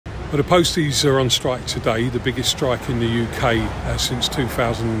Well, the posties are on strike today, the biggest strike in the UK since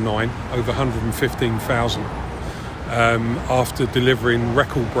 2009, over 115,000. After delivering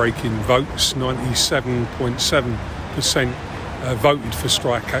record-breaking votes, 97.7% voted for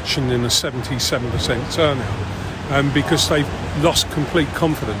strike action in a 77% turnout, because they've lost complete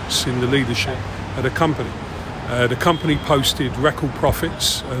confidence in the leadership of the company. The company posted record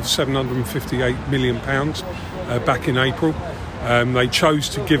profits of £758 million back in April. They chose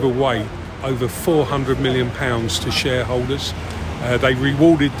to give away over £400 million to shareholders. They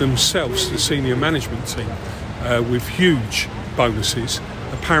rewarded themselves, the senior management team, with huge bonuses,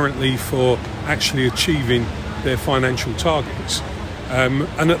 apparently for actually achieving their financial targets.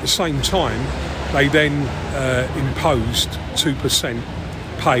 And at the same time, they then imposed 2%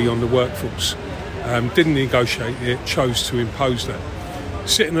 pay on the workforce. Didn't negotiate it, chose to impose that.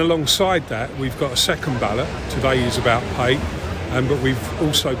 Sitting alongside that, we've got a second ballot. Today is about pay, but we've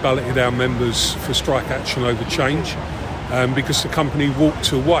also balloted our members for strike action over change, because the company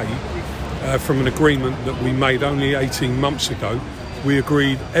walked away from an agreement that we made only 18 months ago. We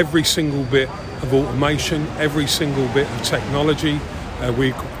agreed every single bit of automation, every single bit of technology.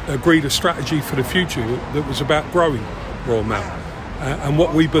 We agreed a strategy for the future that was about growing Royal Mail. And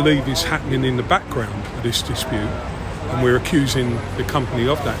what we believe is happening in the background of this dispute, and we're accusing the company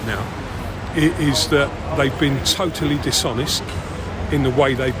of that now, is that they've been totally dishonest in the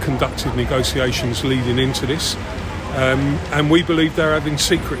way they've conducted negotiations leading into this. And we believe they're having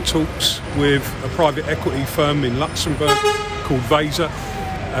secret talks with a private equity firm in Luxembourg called Vesa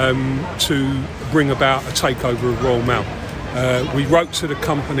to bring about a takeover of Royal Mail. We wrote to the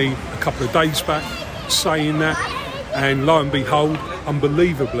company a couple of days back saying that, and lo and behold,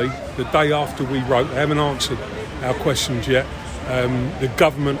 unbelievably, the day after we wrote, they haven't answered our questions yet, the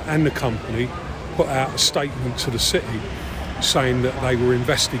government and the company put out a statement to the city saying that they were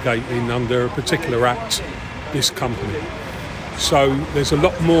investigating under a particular act this company. So there's a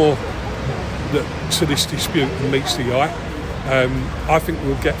lot more to this dispute than meets the eye. I think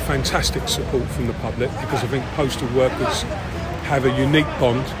we'll get fantastic support from the public, because I think postal workers have a unique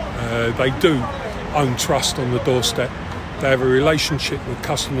bond. They do own trust on the doorstep. They have a relationship with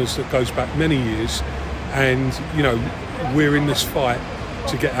customers that goes back many years, and we're in this fight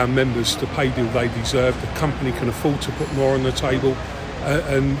to get our members the pay deal they deserve. The company can afford to put more on the table,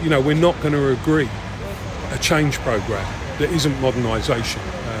 and we're not going to agree a change programme that isn't modernisation.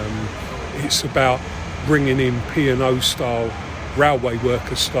 It's about bringing in P&O style, railway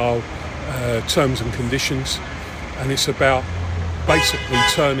worker style terms and conditions, and it's about basically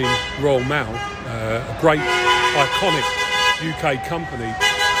turning Royal Mail, a great iconic UK company,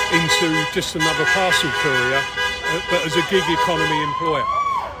 into just another parcel courier, but as a gig economy employer.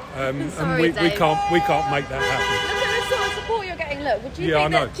 Sorry, and we can't make that happen. Look at the sort of support you're getting. Look, do you think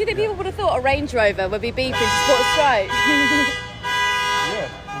Yeah. people would have thought a Range Rover would be beeping to support a strike? Yeah,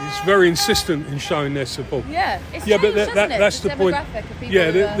 it's very insistent in showing their support. Yeah, it's yeah, changed, but that's the point. Of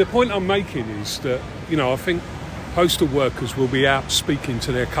people the point I'm making is that I think postal workers will be out speaking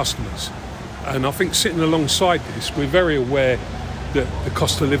to their customers, and I think sitting alongside this, we're very aware that the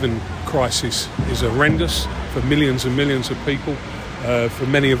cost of living crisis is horrendous for millions and millions of people, for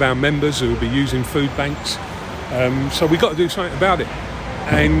many of our members who will be using food banks. So we've got to do something about it.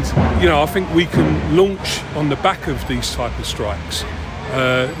 And, I think we can launch on the back of these type of strikes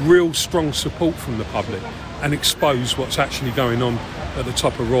real strong support from the public and expose what's actually going on at the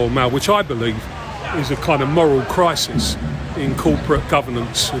top of Royal Mail, which I believe is a kind of moral crisis in corporate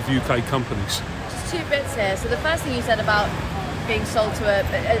governance of UK companies. Just two bits here. So the first thing you said about being sold to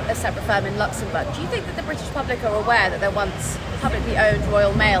a separate firm in Luxembourg, do you think that the British public are aware that their once publicly owned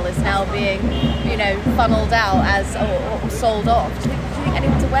Royal Mail is now being, funneled out as or sold off? Do you think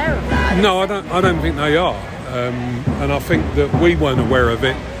anyone's aware of that? No, I don't think they are, and I think that we weren't aware of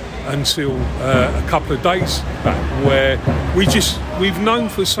it until a couple of days back, where we've known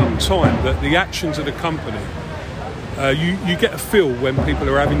for some time that the actions of the company, you get a feel when people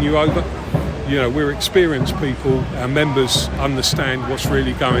are having you over. We're experienced people, our members understand what's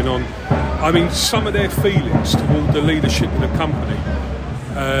really going on. I mean, some of their feelings toward the leadership of the company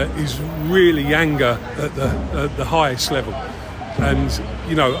is really anger at the highest level. And,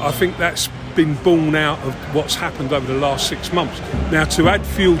 I think that's been born out of what's happened over the last 6 months. Now, to add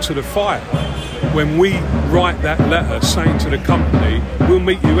fuel to the fire, when we write that letter saying to the company, we'll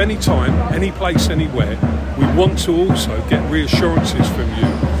meet you anytime, any place, anywhere, we want to also get reassurances from you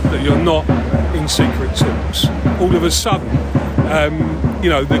that you're not in secret talks. All of a sudden,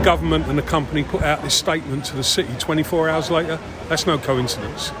 the government and the company put out this statement to the city 24 hours later. That's no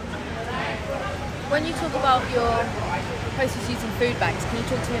coincidence. When you talk about your Posties using food banks. Can you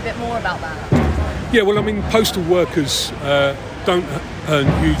talk to me a bit more about that? Yeah, well, I mean, postal workers don't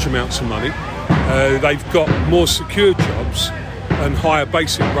earn huge amounts of money. They've got more secure jobs and higher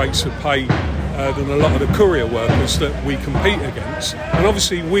basic rates of pay than a lot of the courier workers that we compete against. And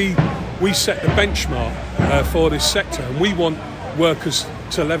obviously we set the benchmark for this sector, and we want workers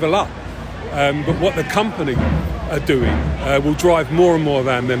to level up. But what the company are doing will drive more and more of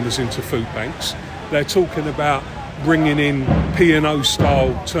our members into food banks. They're talking about bringing in P&O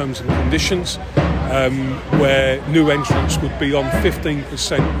style terms and conditions, where new entrants would be on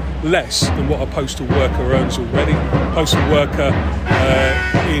 15% less than what a postal worker earns already. Postal worker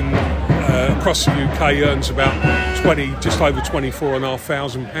across the UK earns about just over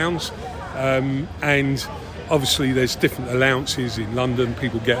 £24,500, and obviously there's different allowances in London.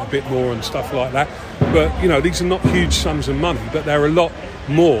 People get a bit more and stuff like that, but you know, these are not huge sums of money, but they're a lot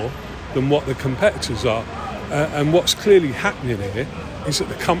more than what the competitors are. And what's clearly happening here is that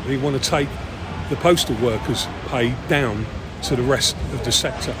the company want to take the postal workers' pay down to the rest of the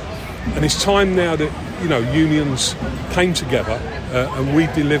sector. And it's time now that, you know, unions came together and we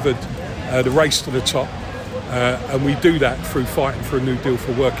delivered the race to the top. And we do that through fighting for a new deal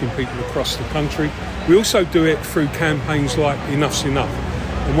for working people across the country. We also do it through campaigns like Enough's Enough.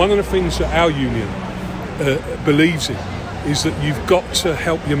 And one of the things that our union believes in is that you've got to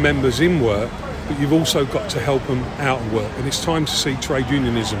help your members in work, but you've also got to help them out of work. And it's time to see trade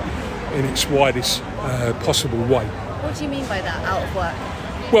unionism in its widest possible way. What do you mean by that, out of work?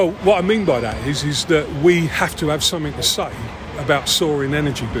 Well, what I mean by that is that we have to have something to say about soaring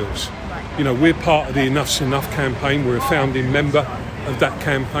energy bills. Right. You know, we're part of the Enough's Enough campaign. We're a founding member of that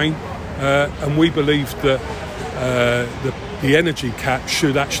campaign, and we believe that the energy cap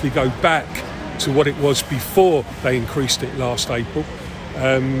should actually go back to what it was before they increased it last April.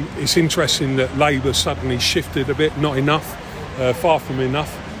 It's interesting that Labour suddenly shifted a bit, not enough, far from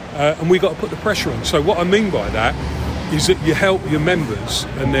enough, and we got to put the pressure on. So what I mean by that is that you help your members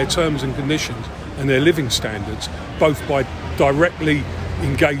and their terms and conditions and their living standards, both by directly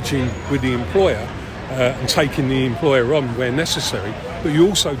engaging with the employer and taking the employer on where necessary, but you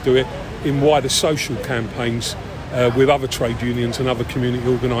also do it in wider social campaigns with other trade unions and other community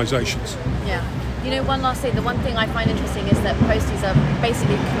organisations. Yeah. You know, one last thing, the one thing I find interesting is that posties are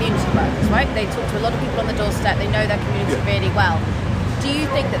basically community workers, right? They talk to a lot of people on the doorstep, they know their community really well. Do you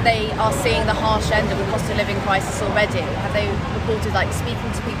think that they are seeing the harsh end of the cost of living crisis already? Have they reported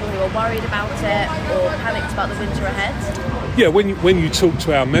speaking to people who are worried about it or panicked about the winter ahead? Yeah, when you talk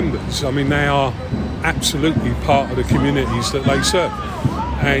to our members, I mean, they are absolutely part of the communities that they serve.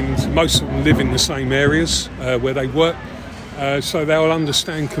 And most of them live in the same areas where they work. So they'll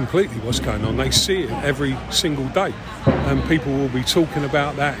understand completely what's going on. They see it every single day. And people will be talking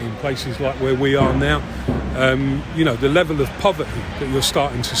about that in places like where we are now. You know, the level of poverty that you're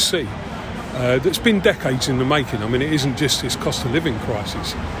starting to see, that's been decades in the making. I mean, it isn't just this cost of living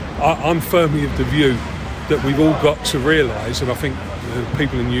crisis. I'm firmly of the view that we've all got to realise, and I think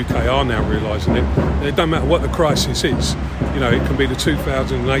people in the UK are now realising it, that it doesn't matter what the crisis is. You know, it can be the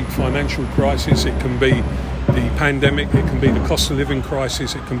 2008 financial crisis, it can be the pandemic, it can be the cost of living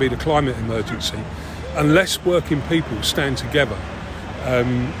crisis, it can be the climate emergency. Unless working people stand together,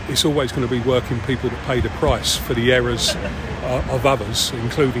 it's always going to be working people that pay the price for the errors of others,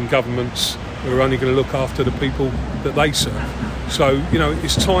 including governments who are only going to look after the people that they serve. So, you know,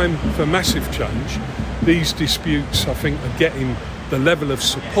 it's time for massive change. These disputes, I think, are getting the level of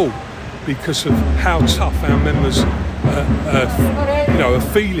support because of how tough our members are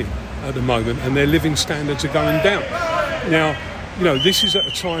feeling at the moment, and their living standards are going down. Now, you know, this is at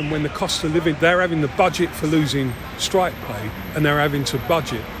a time when the cost of living, they're having the budget for losing strike pay, and they're having to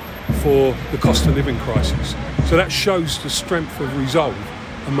budget for the cost of living crisis. So that shows the strength of resolve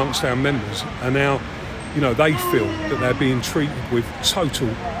amongst our members, and now, you know, they feel that they're being treated with total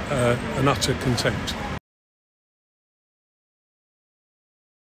and utter contempt.